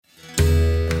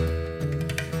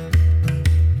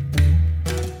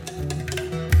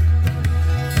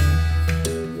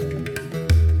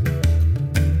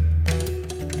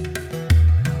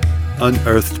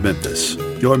Unearthed Memphis,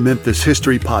 your Memphis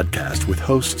history podcast with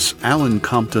hosts Alan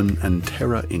Compton and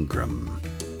Tara Ingram.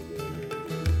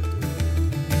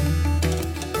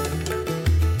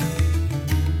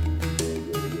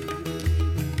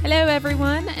 Hello,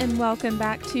 everyone, and welcome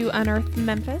back to Unearthed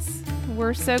Memphis.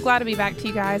 We're so glad to be back to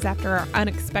you guys after our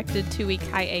unexpected 2-week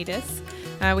hiatus.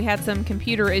 We had some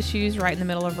computer issues right in the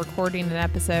middle of recording an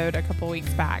episode a couple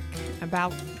weeks back.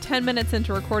 About 10 minutes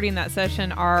into recording that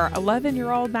session, our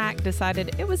 11-year-old Mac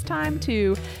decided it was time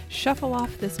to shuffle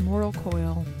off this mortal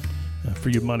coil. For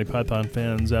you Monty Python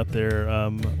fans out there,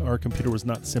 our computer was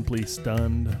not simply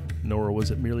stunned, nor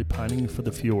was it merely pining for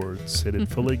the fjords. It had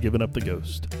fully given up the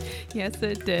ghost. Yes,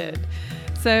 it did.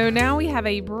 So now we have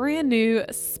a brand new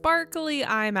sparkly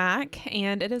iMac,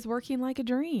 and it is working like a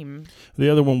dream.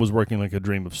 The other one was working like a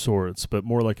dream of sorts, but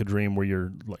more like a dream where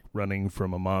you're like running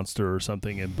from a monster or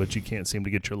something, but you can't seem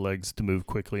to get your legs to move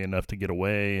quickly enough to get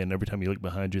away, and every time you look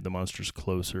behind you, the monster's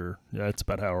closer. That's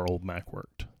about how our old Mac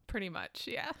worked. Pretty much,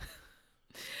 yeah.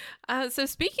 So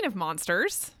speaking of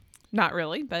monsters, not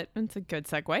really, but it's a good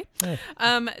segue.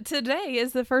 Yeah. Today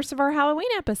is the first of our Halloween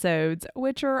episodes,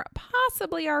 which are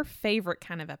possibly our favorite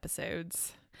kind of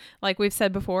episodes. Like we've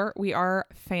said before, we are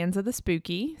fans of the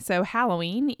spooky, so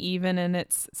Halloween, even in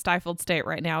its stifled state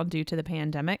right now due to the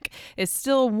pandemic, is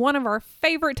still one of our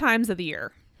favorite times of the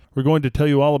year. We're going to tell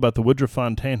you all about the Woodruff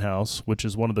Fontaine House, which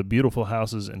is one of the beautiful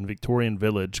houses in Victorian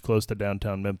Village close to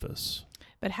downtown Memphis.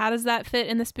 But how does that fit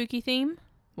in the spooky theme?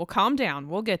 Well, calm down.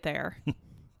 We'll get there.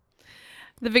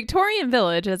 The Victorian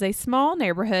Village is a small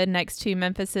neighborhood next to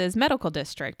Memphis's medical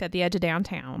district at the edge of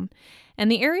downtown.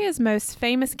 And the area's most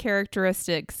famous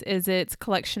characteristics is its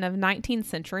collection of 19th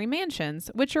century mansions,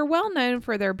 which are well known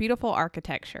for their beautiful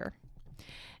architecture.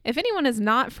 If anyone is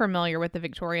not familiar with the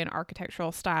Victorian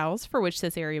architectural styles for which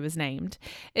this area was named,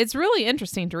 it's really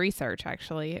interesting to research,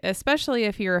 actually, especially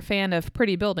if you're a fan of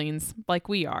pretty buildings like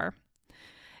we are.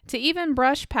 To even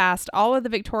brush past all of the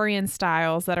Victorian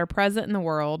styles that are present in the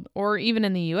world, or even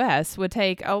in the U.S., would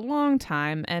take a long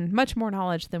time and much more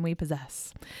knowledge than we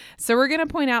possess. So we're going to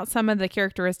point out some of the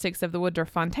characteristics of the Woodruff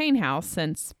Fontaine House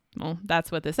since, well,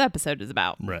 that's what this episode is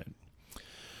about. Right.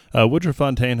 Woodruff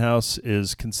Fontaine House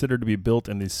is considered to be built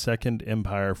in the Second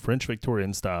Empire French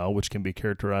Victorian style, which can be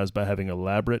characterized by having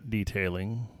elaborate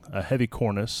detailing, a heavy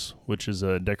cornice, which is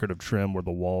a decorative trim where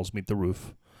the walls meet the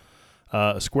roof,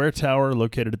 a square tower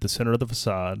located at the center of the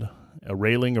facade, a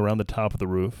railing around the top of the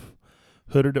roof,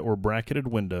 hooded or bracketed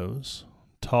windows,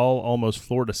 tall, almost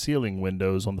floor-to-ceiling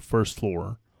windows on the first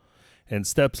floor, and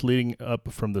steps leading up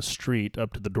from the street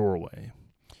up to the doorway.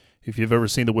 If you've ever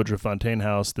seen the Woodruff Fontaine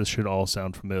House, this should all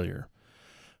sound familiar.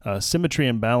 Symmetry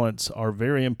and balance are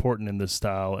very important in this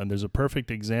style, and there's a perfect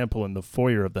example in the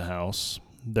foyer of the house.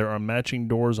 There are matching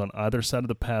doors on either side of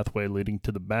the pathway leading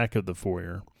to the back of the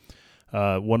foyer.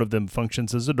 One of them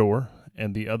functions as a door,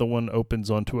 and the other one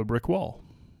opens onto a brick wall.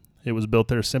 It was built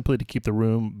there simply to keep the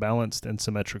room balanced and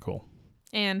symmetrical.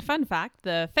 And fun fact,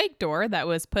 the fake door that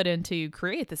was put in to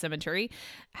create the symmetry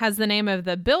has the name of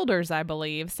the builders, I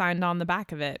believe, signed on the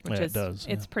back of it, which it does.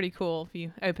 It's pretty cool if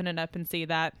you open it up and see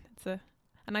that. It's a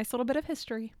nice little bit of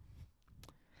history.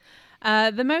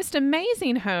 The most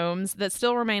amazing homes that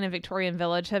still remain in Victorian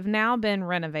Village have now been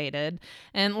renovated,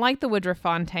 and like the Woodruff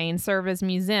Fontaine, serve as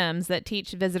museums that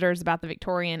teach visitors about the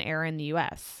Victorian era in the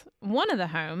U.S. One of the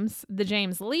homes, the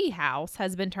James Lee House,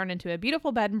 has been turned into a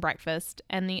beautiful bed and breakfast,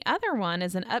 and the other one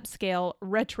is an upscale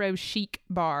retro chic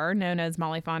bar known as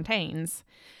Molly Fontaine's.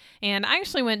 And I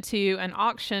actually went to an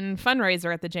auction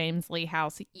fundraiser at the James Lee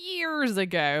House years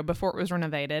ago before it was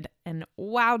renovated. And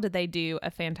wow, did they do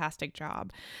a fantastic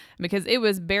job. Because it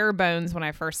was bare bones when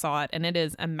I first saw it, and it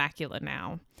is immaculate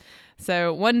now.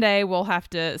 So one day we'll have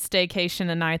to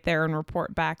staycation a night there and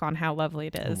report back on how lovely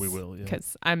it is. We will, yeah.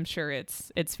 Because I'm sure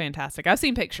it's fantastic. I've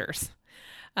seen pictures.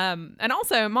 And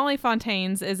also, Molly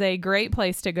Fontaine's is a great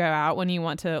place to go out when you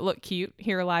want to look cute,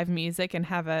 hear live music, and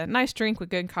have a nice drink with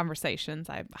good conversations.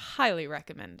 I highly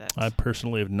recommend it. I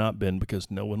personally have not been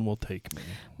because no one will take me.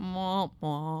 Womp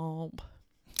womp.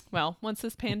 Well, once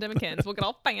this pandemic ends, we'll get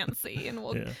all fancy and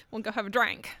we'll go have a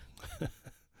drink.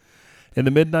 In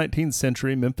the mid-19th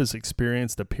century, Memphis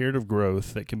experienced a period of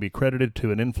growth that can be credited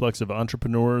to an influx of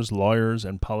entrepreneurs, lawyers,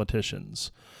 and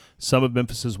politicians. Some of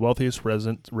Memphis's wealthiest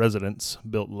residents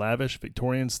built lavish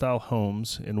Victorian-style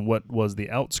homes in what was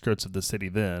the outskirts of the city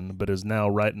then, but is now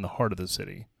right in the heart of the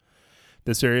city.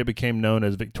 This area became known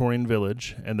as Victorian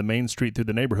Village, and the main street through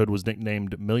the neighborhood was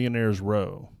nicknamed Millionaire's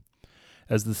Row.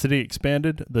 As the city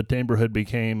expanded, the neighborhood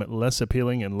became less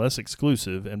appealing and less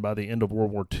exclusive, and by the end of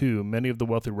World War II, many of the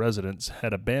wealthy residents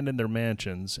had abandoned their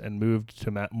mansions and moved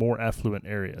to more affluent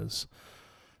areas.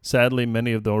 Sadly,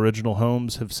 many of the original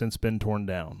homes have since been torn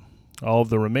down. All of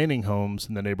the remaining homes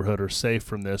in the neighborhood are safe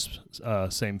from this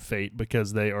same fate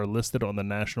because they are listed on the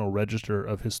National Register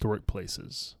of Historic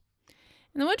Places.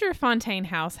 And the Woodruff Fontaine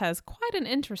house has quite an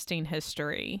interesting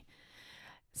history.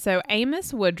 So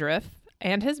Amos Woodruff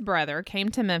and his brother came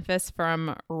to Memphis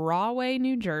from Rahway,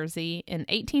 New Jersey in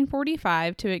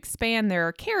 1845 to expand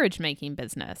their carriage-making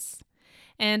business.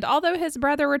 And although his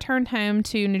brother returned home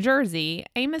to New Jersey,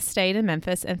 Amos stayed in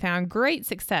Memphis and found great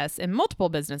success in multiple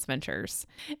business ventures.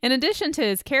 In addition to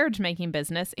his carriage-making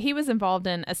business, he was involved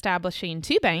in establishing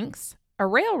 2 banks, a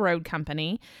railroad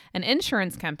company, an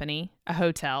insurance company, a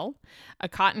hotel, a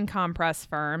cotton compress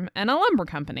firm, and a lumber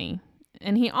company.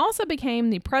 And he also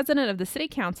became the president of the city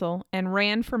council and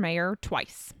ran for mayor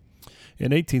twice. In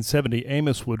 1870,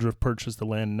 Amos Woodruff purchased the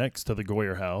land next to the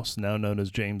Goyer House, now known as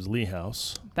James Lee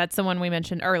House. That's the one we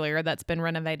mentioned earlier that's been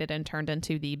renovated and turned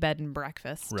into the bed and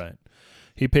breakfast. Right.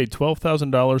 He paid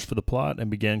 $12,000 for the plot and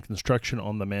began construction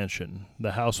on the mansion.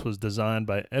 The house was designed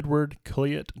by Edward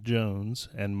Cleott Jones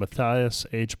and Matthias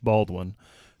H. Baldwin,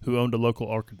 who owned a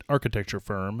local architecture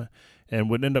firm, and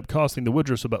would end up costing the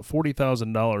Woodruffs about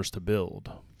 $40,000 to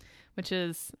build. Which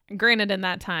is, granted in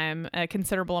that time, a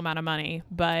considerable amount of money,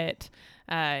 but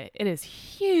it is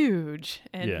huge.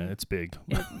 And yeah, it's big.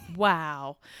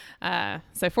 Wow.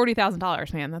 So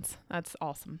 $40,000, man, that's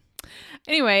awesome.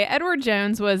 Anyway, Edward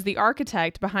Jones was the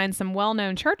architect behind some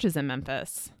well-known churches in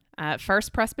Memphis.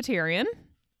 First Presbyterian,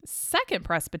 Second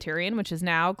Presbyterian, which is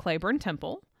now Claiborne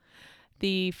Temple,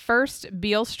 the First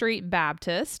Beale Street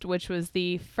Baptist, which was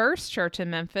the first church in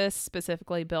Memphis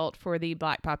specifically built for the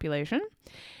black population,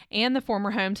 and the former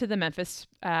home to the Memphis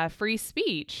Free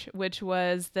Speech, which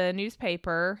was the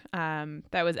newspaper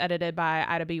that was edited by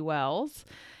Ida B. Wells.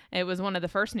 It was one of the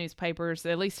first newspapers,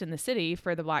 at least in the city,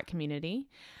 for the black community.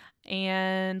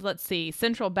 And let's see,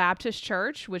 Central Baptist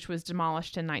Church, which was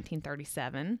demolished in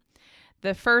 1937.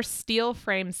 The first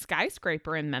steel-framed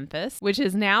skyscraper in Memphis, which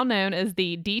is now known as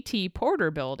the D.T.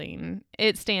 Porter Building.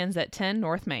 It stands at 10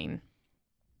 North Main.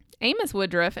 Amos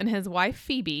Woodruff and his wife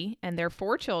Phoebe and their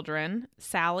 4 children,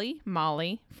 Sally,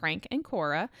 Molly, Frank, and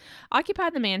Cora,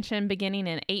 occupied the mansion beginning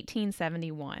in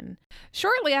 1871.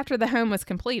 Shortly after the home was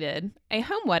completed, a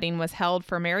home wedding was held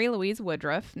for Mary Louise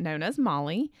Woodruff, known as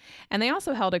Molly, and they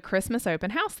also held a Christmas open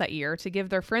house that year to give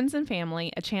their friends and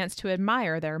family a chance to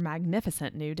admire their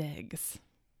magnificent new digs.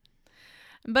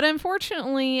 But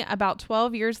unfortunately, about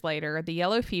 12 years later, the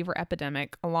yellow fever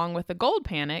epidemic, along with the gold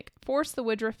panic, forced the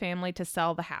Woodruff family to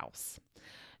sell the house.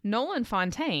 Nolan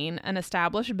Fontaine, an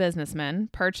established businessman,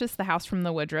 purchased the house from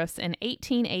the Woodruffs in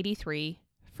 1883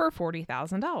 for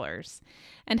 $40,000,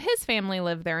 and his family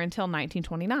lived there until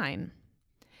 1929.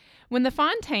 When the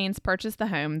Fontaines purchased the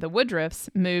home, the Woodruffs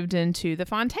moved into the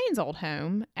Fontaines' old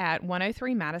home at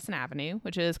 103 Madison Avenue,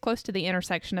 which is close to the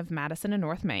intersection of Madison and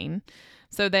North Main.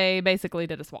 So they basically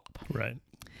did a swap. Right.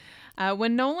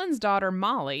 When Nolan's daughter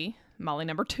Molly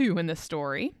number 2 in this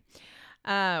story,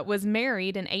 was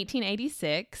married in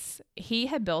 1886, he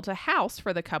had built a house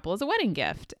for the couple as a wedding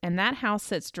gift, and that house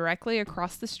sits directly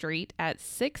across the street at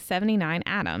 679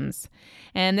 Adams.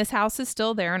 And this house is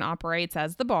still there and operates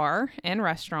as the bar and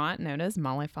restaurant known as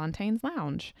Molly Fontaine's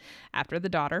Lounge, after the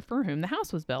daughter for whom the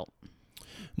house was built.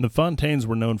 The Fontaines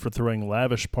were known for throwing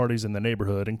lavish parties in the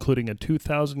neighborhood, including a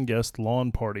 2,000-guest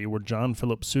lawn party where John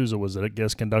Philip Sousa was a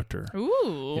guest conductor.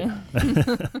 Ooh. Yeah.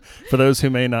 For those who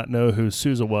may not know who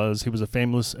Sousa was, he was a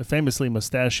famously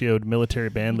mustachioed military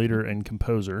band leader and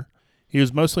composer. He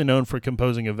was mostly known for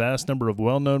composing a vast number of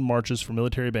well-known marches for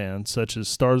military bands, such as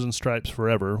Stars and Stripes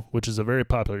Forever, which is a very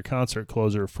popular concert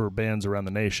closer for bands around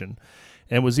the nation,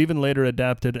 and was even later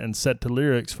adapted and set to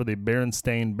lyrics for the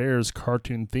Berenstain Bears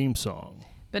cartoon theme song.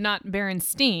 But not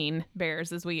Berenstein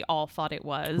Bears, as we all thought it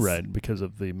was. Right, because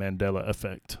of the Mandela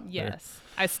effect. Yes.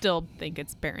 I still think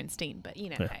it's Berenstein, but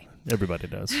hey. Everybody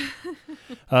does.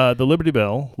 The Liberty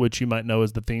Bell, which you might know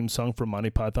as the theme song for Monty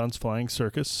Python's Flying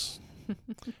Circus,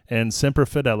 and Semper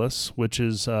Fidelis, which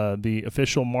is the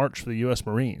official march for the U.S.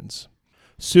 Marines.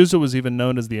 Sousa was even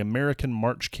known as the American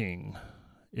March King.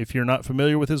 If you're not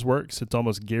familiar with his works, it's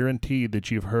almost guaranteed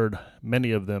that you've heard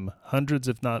many of them hundreds,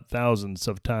 if not thousands,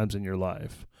 of times in your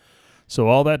life. So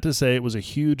all that to say, it was a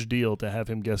huge deal to have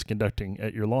him guest conducting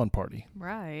at your lawn party.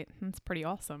 Right. That's pretty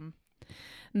awesome.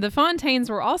 The Fontaines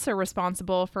were also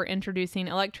responsible for introducing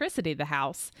electricity to the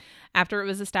house after it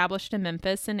was established in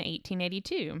Memphis in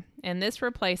 1882, and this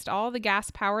replaced all the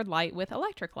gas-powered light with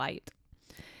electric light.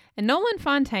 And Nolan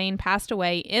Fontaine passed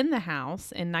away in the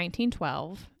house in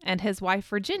 1912, and his wife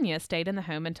Virginia stayed in the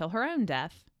home until her own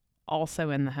death, also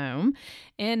in the home,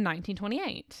 in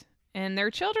 1928. and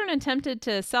their children attempted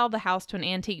to sell the house to an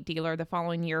antique dealer the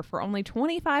following year for only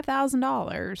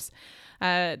 $25,000.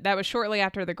 That was shortly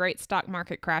after the great stock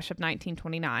market crash of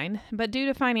 1929, but due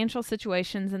to financial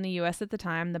situations in the U.S. at the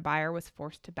time, the buyer was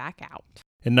forced to back out.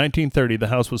 In 1930, the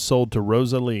house was sold to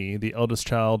Rosa Lee, the eldest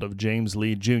child of James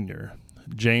Lee Jr.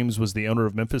 James was the owner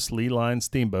of Memphis Lee Line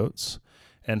steamboats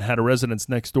and had a residence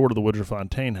next door to the Woodrow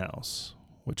Fontaine house,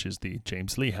 which is the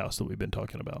James Lee house that we've been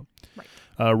talking about. Right.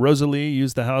 Rosa Lee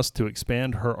used the house to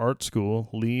expand her art school,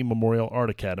 Lee Memorial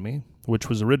Art Academy, which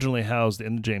was originally housed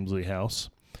in the James Lee house.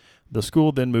 The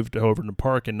school then moved to Overton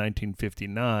Park in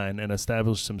 1959 and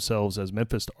established themselves as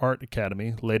Memphis Art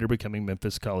Academy, later becoming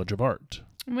Memphis College of Art.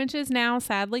 Which is now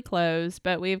sadly closed,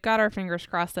 but we've got our fingers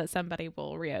crossed that somebody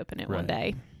will reopen it one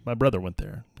day. My brother went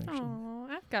there, actually. Oh,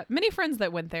 I've got many friends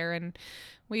that went there, and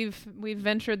we've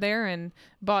ventured there and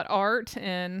bought art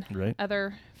and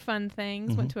other fun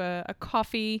things. Went to a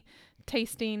coffee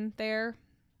tasting there.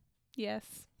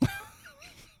 Yes.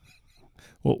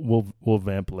 We'll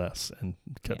vamp less and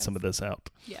cut some of this out.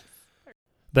 Yes.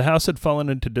 The house had fallen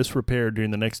into disrepair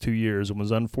during the next 2 years and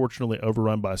was unfortunately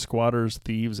overrun by squatters,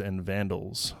 thieves, and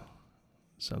vandals.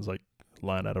 Sounds like a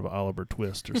line out of Oliver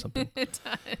Twist or something. It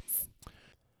does.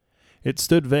 It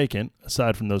stood vacant,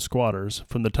 aside from those squatters,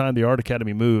 from the time the Art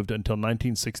Academy moved until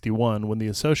 1961, when the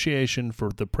Association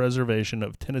for the Preservation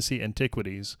of Tennessee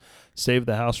Antiquities saved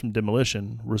the house from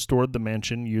demolition, restored the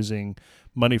mansion using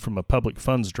money from a public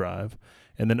funds drive,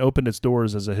 and then opened its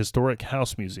doors as a historic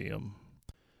house museum.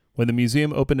 When the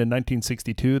museum opened in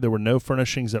 1962, there were no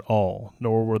furnishings at all,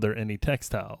 nor were there any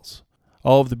textiles.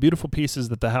 All of the beautiful pieces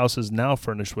that the house is now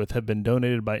furnished with have been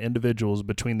donated by individuals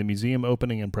between the museum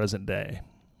opening and present day.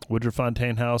 Woodrow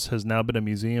Fontaine House has now been a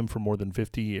museum for more than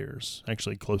 50 years,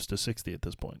 actually close to 60 at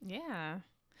this point. Yeah.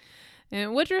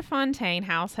 And Woodrow Fontaine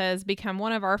House has become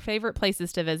one of our favorite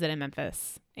places to visit in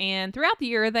Memphis. And throughout the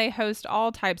year, they host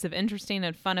all types of interesting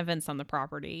and fun events on the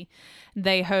property.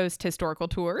 They host historical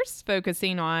tours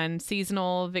focusing on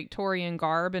seasonal Victorian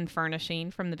garb and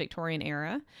furnishing from the Victorian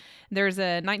era. There's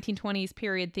a 1920s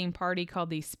period themed party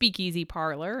called the Speakeasy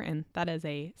Parlor, and that is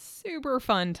a super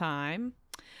fun time.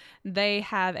 They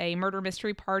have a murder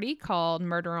mystery party called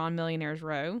Murder on Millionaires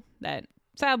Row that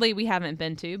sadly we haven't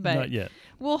been to, but not yet.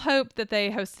 We'll hope that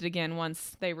they host it again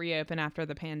once they reopen after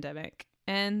the pandemic.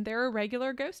 And there are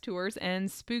regular ghost tours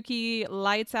and spooky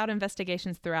lights out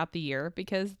investigations throughout the year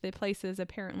because the place is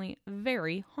apparently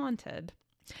very haunted.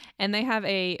 And they have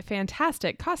a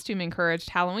fantastic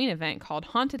costume-encouraged Halloween event called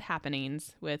Haunted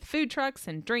Happenings with food trucks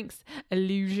and drinks,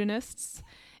 illusionists,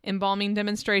 embalming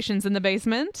demonstrations in the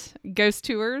basement, ghost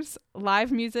tours,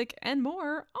 live music, and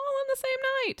more, all on the same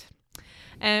night.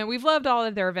 And we've loved all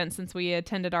of their events since we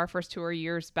attended our first tour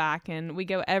years back, and we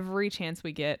go every chance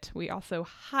we get. We also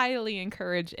highly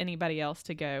encourage anybody else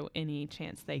to go any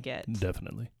chance they get.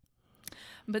 Definitely.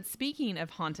 But speaking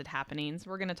of haunted happenings,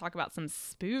 we're going to talk about some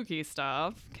spooky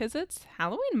stuff because it's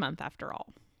Halloween month after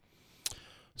all.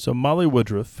 So Molly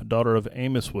Woodruff, daughter of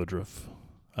Amos Woodruff,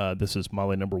 this is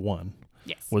Molly number 1,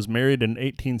 yes, was married in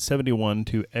 1871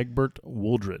 to Egbert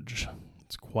Wooldridge.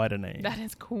 It's quite a name. That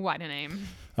is quite a name.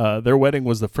 Their wedding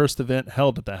was the first event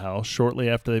held at the house shortly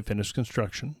after they finished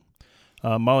construction.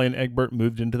 Molly and Egbert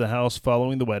moved into the house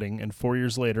following the wedding, and 4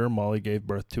 years later, Molly gave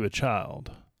birth to a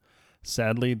child.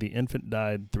 Sadly, the infant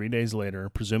died 3 days later,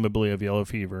 presumably of yellow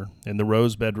fever, in the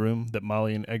Rose bedroom that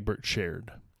Molly and Egbert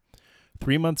shared.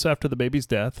 3 months after the baby's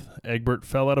death, Egbert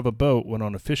fell out of a boat when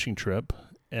on a fishing trip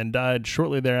and died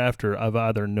shortly thereafter of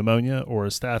either pneumonia or a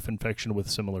staph infection with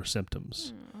similar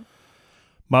symptoms.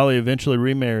 Molly eventually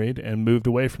remarried and moved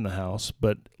away from the house,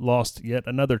 but lost yet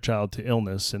another child to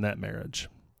illness in that marriage.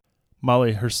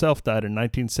 Molly herself died in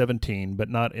 1917, but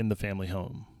not in the family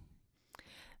home.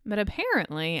 But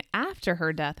apparently, after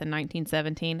her death in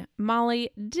 1917, Molly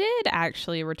did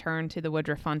actually return to the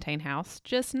Woodruff Fontaine house,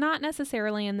 just not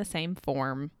necessarily in the same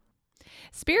form.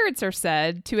 Spirits are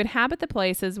said to inhabit the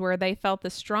places where they felt the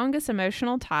strongest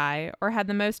emotional tie or had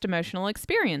the most emotional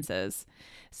experiences.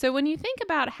 So when you think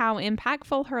about how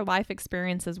impactful her life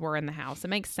experiences were in the house, it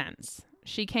makes sense.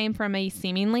 She came from a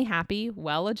seemingly happy,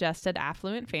 well-adjusted,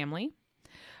 affluent family.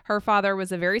 Her father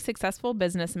was a very successful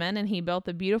businessman, and he built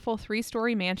a beautiful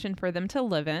 3-story mansion for them to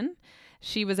live in.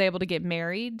 She was able to get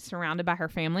married, surrounded by her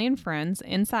family and friends,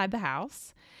 inside the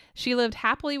house. She lived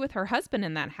happily with her husband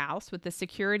in that house with the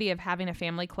security of having a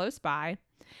family close by.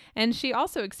 And she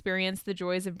also experienced the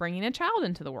joys of bringing a child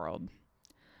into the world.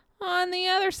 On the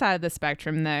other side of the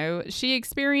spectrum, though, she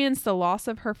experienced the loss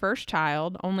of her first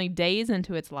child only days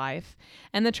into its life,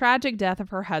 and the tragic death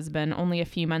of her husband only a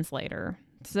few months later.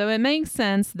 So it makes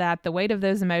sense that the weight of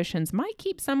those emotions might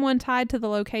keep someone tied to the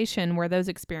location where those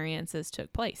experiences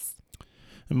took place.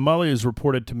 And Molly is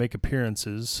reported to make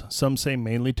appearances, some say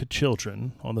mainly to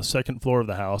children, on the second floor of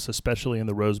the house, especially in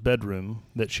the Rose bedroom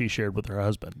that she shared with her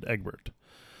husband, Egbert.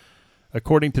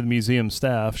 According to the museum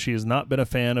staff, she has not been a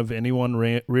fan of anyone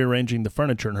rearranging the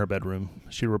furniture in her bedroom.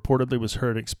 She reportedly was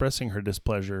heard expressing her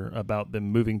displeasure about them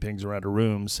moving things around her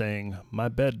room, saying, "My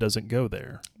bed doesn't go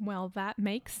there." Well, that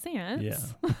makes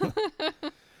sense.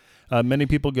 Yeah. Many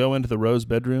people go into the Rose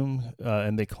bedroom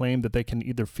and they claim that they can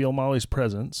either feel Molly's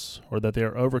presence or that they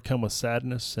are overcome with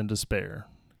sadness and despair,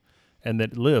 and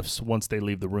that it lifts once they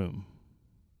leave the room.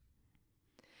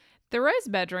 The Rose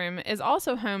bedroom is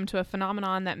also home to a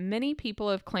phenomenon that many people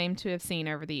have claimed to have seen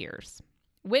over the years.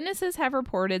 Witnesses have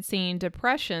reported seeing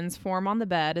depressions form on the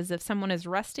bed as if someone is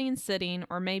resting, sitting,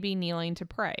 or maybe kneeling to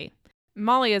pray.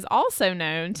 Molly is also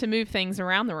known to move things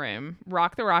around the room,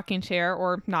 rock the rocking chair,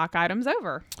 or knock items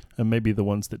over. And maybe the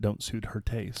ones that don't suit her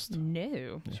taste.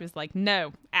 No. Yeah. She was like,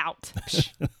 no, out.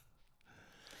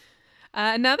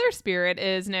 Another spirit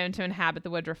is known to inhabit the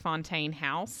Woodruff Fontaine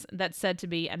house that's said to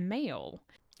be a male.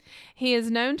 He is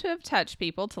known to have touched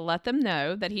people to let them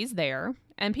know that he's there,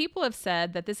 and people have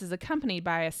said that this is accompanied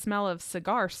by a smell of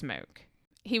cigar smoke.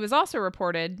 He was also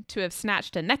reported to have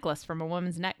snatched a necklace from a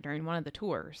woman's neck during one of the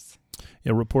tours.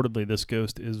 Yeah, reportedly this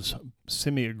ghost is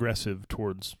semi-aggressive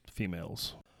towards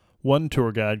females. One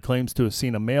tour guide claims to have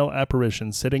seen a male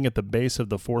apparition sitting at the base of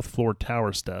the fourth floor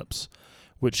tower steps,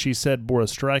 which she said bore a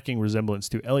striking resemblance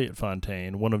to Elliot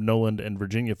Fontaine, one of Noland and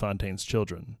Virginia Fontaine's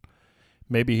children.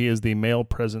 Maybe he is the male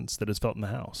presence that is felt in the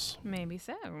house. Maybe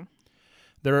so.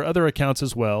 There are other accounts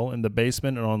as well, in the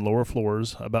basement and on lower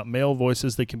floors, about male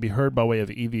voices that can be heard by way of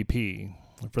EVP.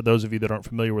 For those of you that aren't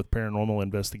familiar with paranormal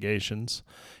investigations,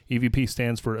 EVP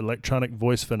stands for Electronic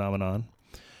Voice Phenomenon,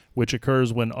 which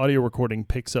occurs when audio recording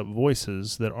picks up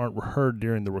voices that aren't heard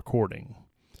during the recording.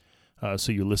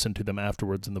 So you listen to them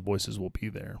afterwards and the voices will be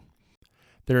there.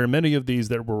 There are many of these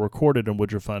that were recorded in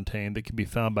Woodruff Fontaine that can be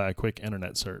found by a quick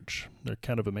internet search. They're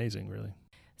kind of amazing, really.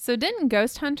 So didn't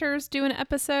Ghost Hunters do an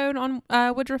episode on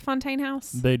Woodruff Fontaine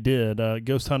House? They did.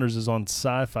 Ghost Hunters is on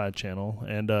Sci-Fi Channel,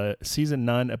 and Season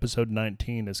 9, Episode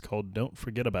 19 is called Don't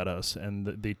Forget About Us, and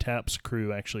the TAPS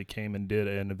crew actually came and did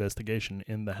an investigation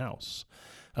in the house.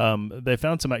 They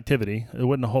found some activity. It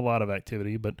wasn't a whole lot of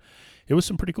activity, but it was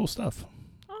some pretty cool stuff.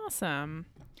 Awesome.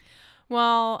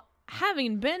 Well,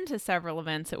 having been to several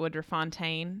events at Woodruff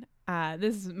Fontaine,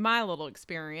 this is my little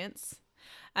experience.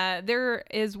 There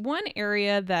is one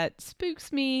area that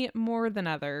spooks me more than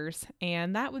others,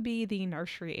 and that would be the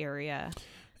nursery area.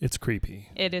 It's creepy.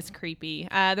 It is creepy.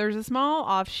 There's a small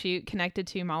offshoot connected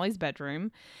to Molly's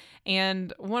bedroom,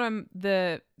 and one of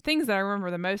the things that I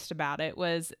remember the most about it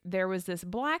was there was this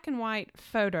black and white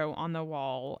photo on the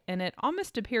wall, and it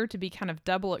almost appeared to be kind of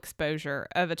double exposure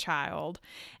of a child.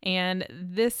 And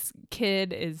this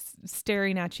kid is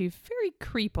staring at you very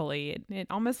creepily. It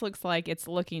almost looks like it's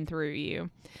looking through you.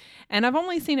 And I've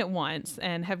only seen it once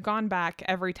and have gone back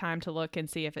every time to look and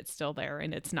see if it's still there,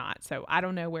 and it's not. So I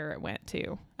don't know where it went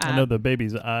to. I know the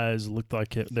baby's eyes looked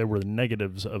like there were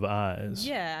negatives of eyes.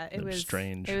 Yeah, it was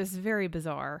strange. It was very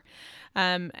bizarre.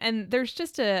 And there's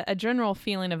just a general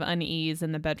feeling of unease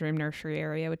in the bedroom nursery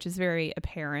area, which is very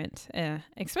apparent,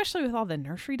 especially with all the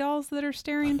nursery dolls that are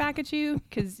staring back at you,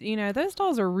 because, those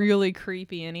dolls are really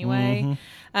creepy anyway.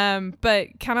 Mm-hmm.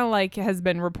 But kind of like has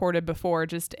been reported before,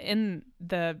 just in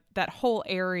that whole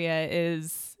area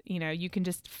is, you can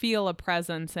just feel a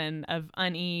presence of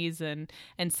unease and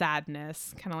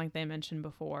sadness, kind of like they mentioned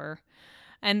before.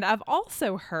 And I've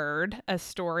also heard a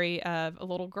story of a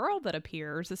little girl that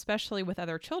appears, especially with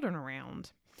other children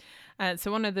around.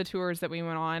 So one of the tours that we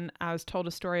went on, I was told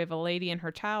a story of a lady and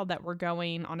her child that were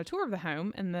going on a tour of the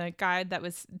home, and the guide that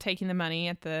was taking the money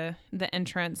at the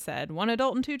entrance said, 1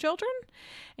 adult and 2 children?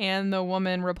 And the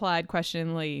woman replied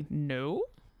questioningly, no,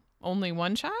 only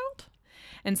 1 child?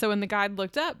 And so when the guide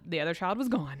looked up, the other child was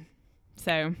gone.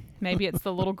 So maybe it's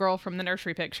the little girl from the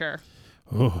nursery picture.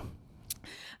 Oh.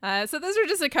 So those are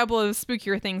just a couple of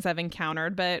spookier things I've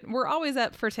encountered, but we're always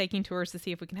up for taking tours to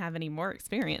see if we can have any more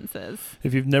experiences.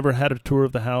 If you've never had a tour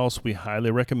of the house, we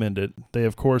highly recommend it. They,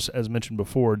 of course, as mentioned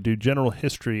before, do general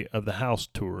history of the house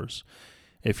tours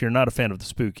if you're not a fan of the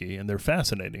spooky, and they're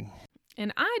fascinating.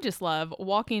 And I just love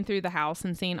walking through the house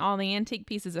and seeing all the antique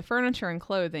pieces of furniture and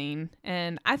clothing.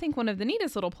 And I think one of the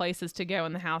neatest little places to go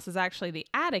in the house is actually the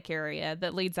attic area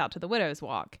that leads out to the Widow's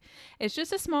Walk. It's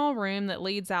just a small room that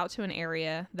leads out to an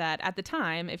area that at the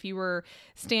time, if you were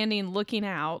standing looking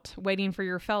out, waiting for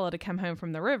your fella to come home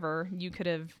from the river, you could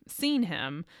have seen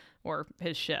him or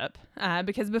his ship,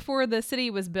 because before the city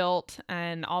was built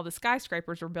and all the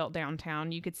skyscrapers were built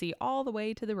downtown, you could see all the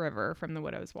way to the river from the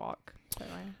Widow's Walk. So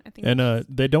I think, and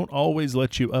they don't always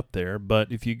let you up there,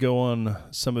 but if you go on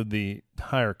some of the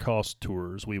higher cost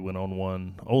tours, we went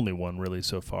on only one really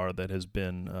so far that has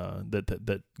been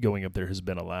that going up there has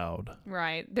been allowed.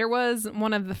 Right. There was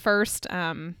one of the first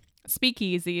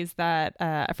speakeasies that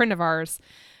a friend of ours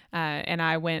and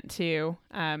I went to.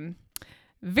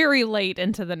 Very late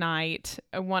into the night,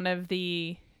 one of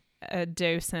the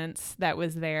docents that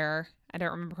was there, I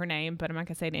don't remember her name, but I'm not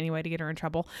going to say it anyway to get her in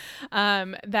trouble,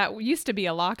 that used to be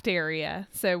a locked area.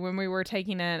 So when we were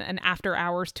taking an after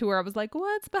hours tour, I was like,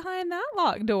 what's behind that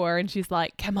locked door? And she's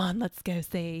like, come on, let's go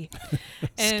see.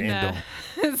 And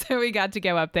so we got to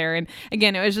go up there. And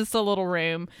again, it was just a little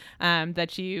room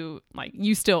that you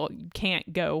still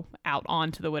can't go out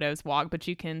onto the Widow's Walk, but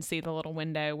you can see the little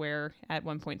window where at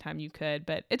one point in time you could.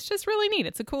 But it's just really neat.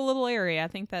 It's a cool little area. I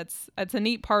think that's a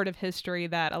neat part of history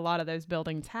that a lot of those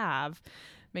buildings have,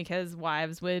 because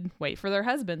wives would wait for their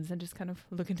husbands and just kind of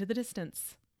look into the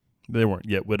distance. They weren't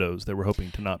yet widows. They were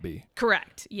hoping to not be.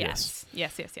 Correct. Yes.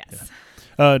 Yes.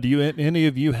 Yeah. Do any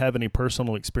of you have any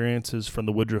personal experiences from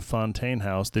the Woodruff Fontaine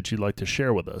House that you'd like to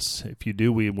share with us? If you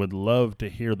do, we would love to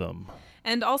hear them.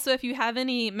 And also, if you have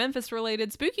any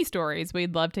Memphis-related spooky stories,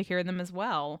 we'd love to hear them as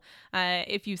well.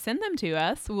 If you send them to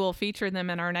us, we'll feature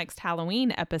them in our next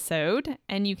Halloween episode,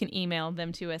 and you can email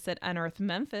them to us at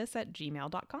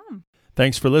unearthmemphis@gmail.com.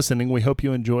 Thanks for listening. We hope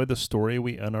you enjoy the story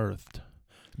we unearthed.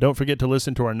 Don't forget to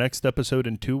listen to our next episode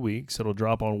in 2 weeks. It'll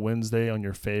drop on Wednesday on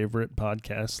your favorite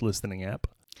podcast listening app.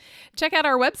 Check out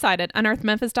our website at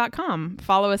unearthmemphis.com.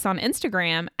 Follow us on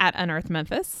Instagram at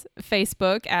unearthmemphis,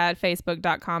 Facebook at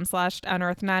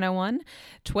facebook.com/unearth901,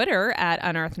 Twitter at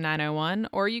unearth901,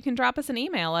 or you can drop us an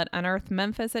email at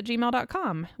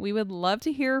unearthmemphis@gmail.com. We would love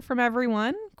to hear from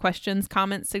everyone. Questions,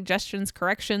 comments, suggestions,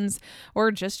 corrections,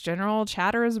 or just general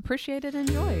chatter is appreciated and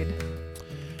enjoyed.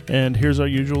 And here's our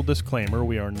usual disclaimer.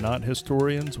 We are not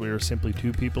historians. We are simply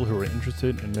two people who are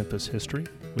interested in Memphis history.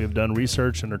 We have done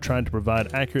research and are trying to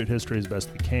provide accurate history as best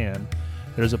we can.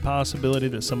 There's a possibility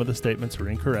that some of the statements are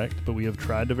incorrect, but we have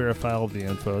tried to verify all of the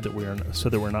info so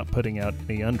that we're not putting out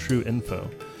any untrue info.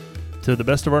 To the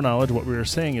best of our knowledge, what we are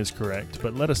saying is correct,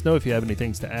 but let us know if you have any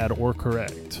things to add or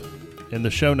correct. In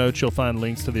the show notes, you'll find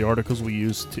links to the articles we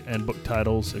used and book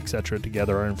titles, etc. to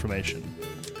gather our information.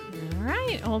 All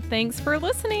right. Well, thanks for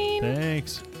listening.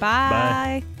 Thanks.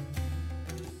 Bye.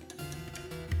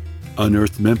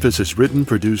 Unearthed Memphis is written,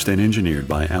 produced, and engineered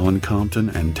by Alan Compton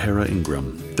and Tara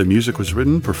Ingram. The music was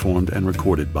written, performed, and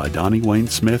recorded by Donnie Wayne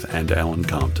Smith and Alan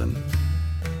Compton.